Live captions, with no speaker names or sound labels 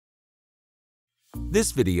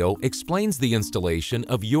This video explains the installation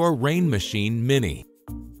of your RainMachine Mini.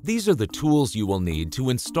 These are the tools you will need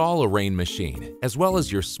to install a RainMachine, as well as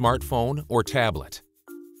your smartphone or tablet.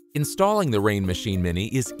 Installing the RainMachine Mini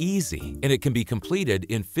is easy and it can be completed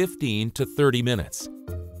in 15 to 30 minutes.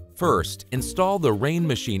 First, install the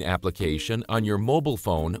RainMachine application on your mobile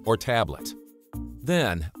phone or tablet.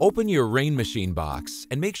 Then, open your RainMachine box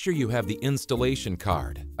and make sure you have the installation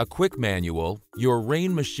card, a quick manual, your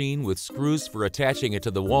RainMachine with screws for attaching it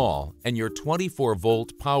to the wall, and your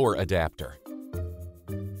 24-volt power adapter.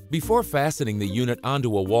 Before fastening the unit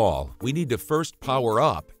onto a wall, we need to first power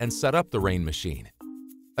up and set up the RainMachine.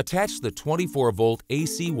 Attach the 24-volt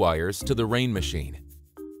AC wires to the RainMachine.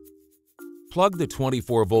 Plug the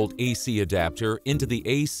 24-volt AC adapter into the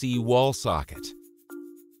AC wall socket.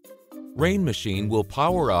 RainMachine will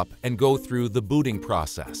power up and go through the booting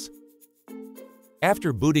process.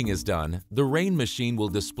 After booting is done, the RainMachine will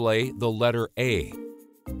display the letter A.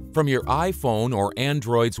 From your iPhone or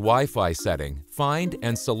Android's Wi-Fi setting, find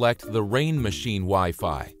and select the RainMachine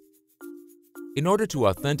Wi-Fi. In order to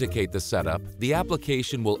authenticate the setup, the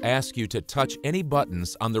application will ask you to touch any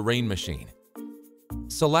buttons on the RainMachine.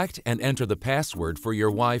 Select and enter the password for your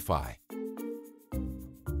Wi-Fi.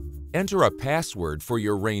 Enter a password for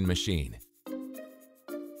your RainMachine.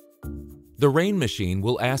 The RainMachine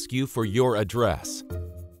will ask you for your address.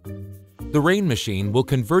 The RainMachine will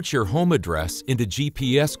convert your home address into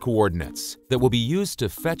GPS coordinates that will be used to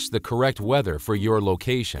fetch the correct weather for your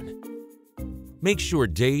location. Make sure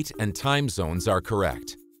date and time zones are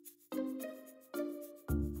correct.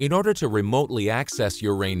 In order to remotely access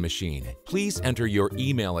your RainMachine, please enter your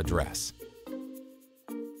email address.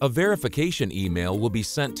 A verification email will be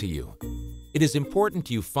sent to you. It is important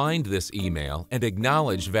you find this email and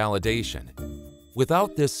acknowledge validation.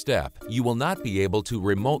 Without this step, you will not be able to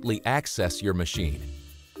remotely access your machine.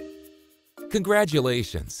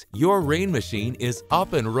 Congratulations! Your RainMachine is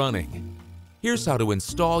up and running. Here's how to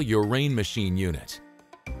install your RainMachine unit.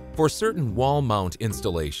 For certain wall mount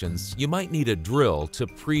installations, you might need a drill to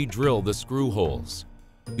pre-drill the screw holes.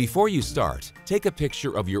 Before you start, take a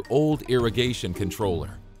picture of your old irrigation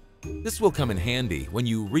controller. This will come in handy when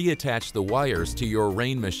you reattach the wires to your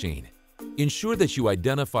RainMachine. Ensure that you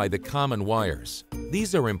identify the common wires.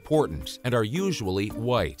 These are important and are usually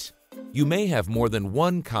white. You may have more than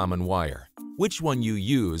one common wire. Which one you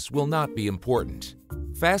use will not be important.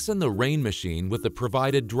 Fasten the RainMachine with the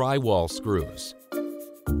provided drywall screws.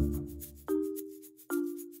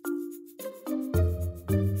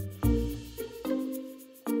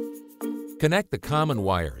 Connect the common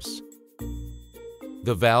wires,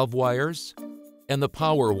 the valve wires, and the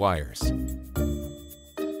power wires.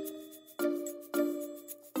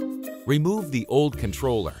 Remove the old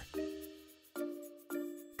controller.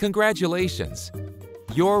 Congratulations!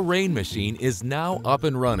 Your RainMachine is now up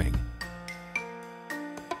and running.